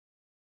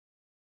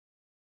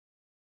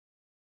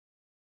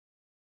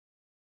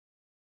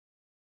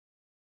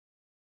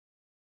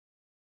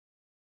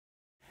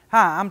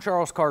Hi, I'm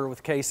Charles Carter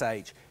with Case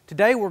H.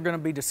 Today we're going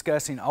to be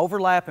discussing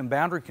overlap and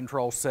boundary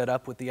control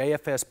setup with the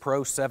AFS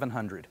Pro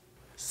 700.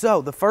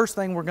 So the first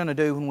thing we're going to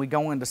do when we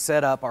go in to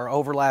set up our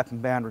overlap and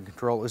boundary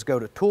control is go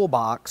to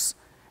Toolbox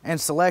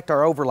and select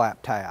our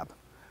Overlap tab.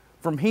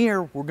 From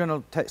here we're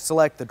going to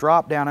select the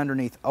drop down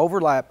underneath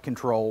Overlap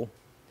Control,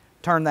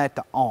 turn that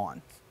to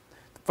On.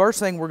 The first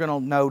thing we're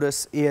going to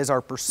notice is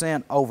our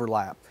percent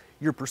overlap.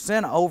 Your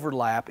percent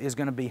overlap is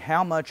going to be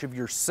how much of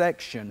your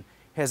section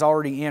has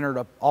already entered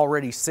a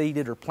already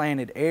seeded or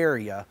planted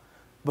area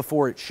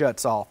before it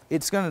shuts off.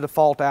 It's going to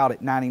default out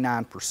at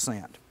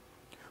 99%.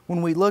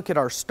 When we look at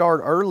our start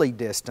early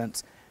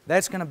distance,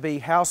 that's going to be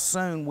how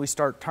soon we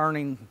start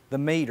turning the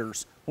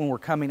meters when we're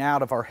coming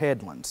out of our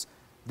headlands.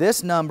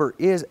 This number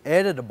is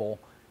editable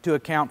to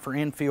account for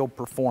in-field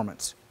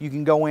performance. You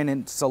can go in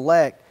and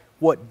select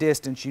what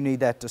distance you need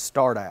that to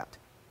start at.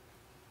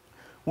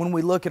 When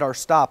we look at our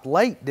stop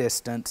late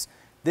distance,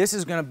 this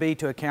is going to be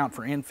to account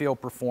for in-field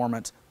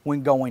performance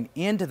when going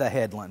into the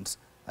headlands.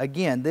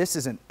 Again, this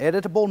is an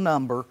editable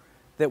number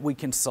that we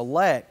can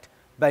select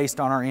based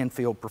on our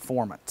in-field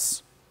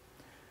performance.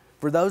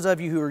 For those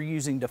of you who are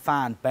using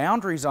defined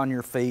boundaries on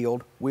your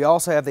field, we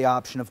also have the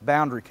option of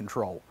boundary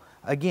control.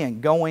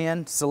 Again, go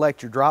in,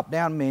 select your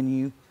drop-down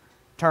menu,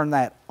 turn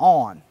that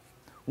on.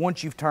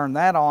 Once you've turned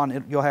that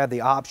on, you'll have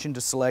the option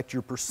to select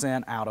your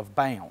percent out of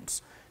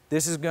bounds.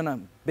 This is going to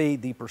be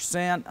the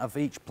percent of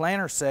each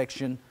planter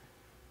section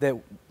that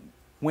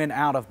when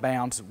out of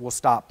bounds will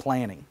stop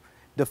planting.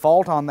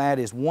 Default on that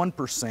is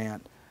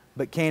 1%,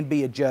 but can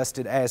be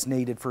adjusted as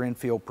needed for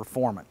in-field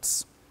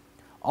performance.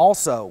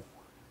 Also,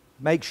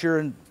 make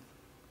sure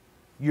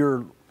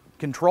your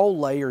control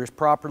layer is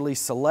properly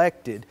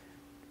selected.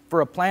 For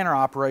a planter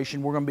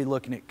operation, we're going to be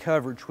looking at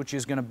coverage, which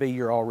is going to be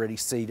your already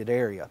seeded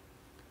area.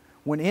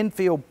 When in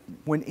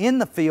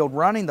the field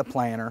running the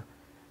planter,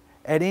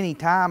 at any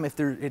time, if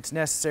it's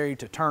necessary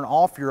to turn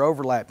off your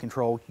overlap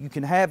control, you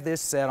can have this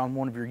set on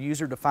one of your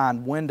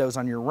user-defined windows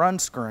on your run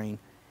screen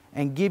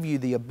and give you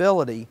the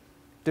ability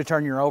to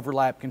turn your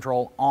overlap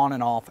control on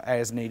and off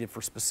as needed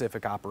for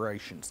specific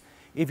operations.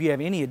 If you have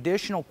any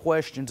additional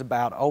questions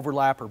about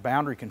overlap or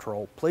boundary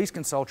control, please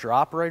consult your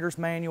operator's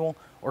manual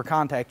or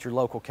contact your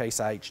local Case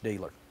IH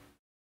dealer.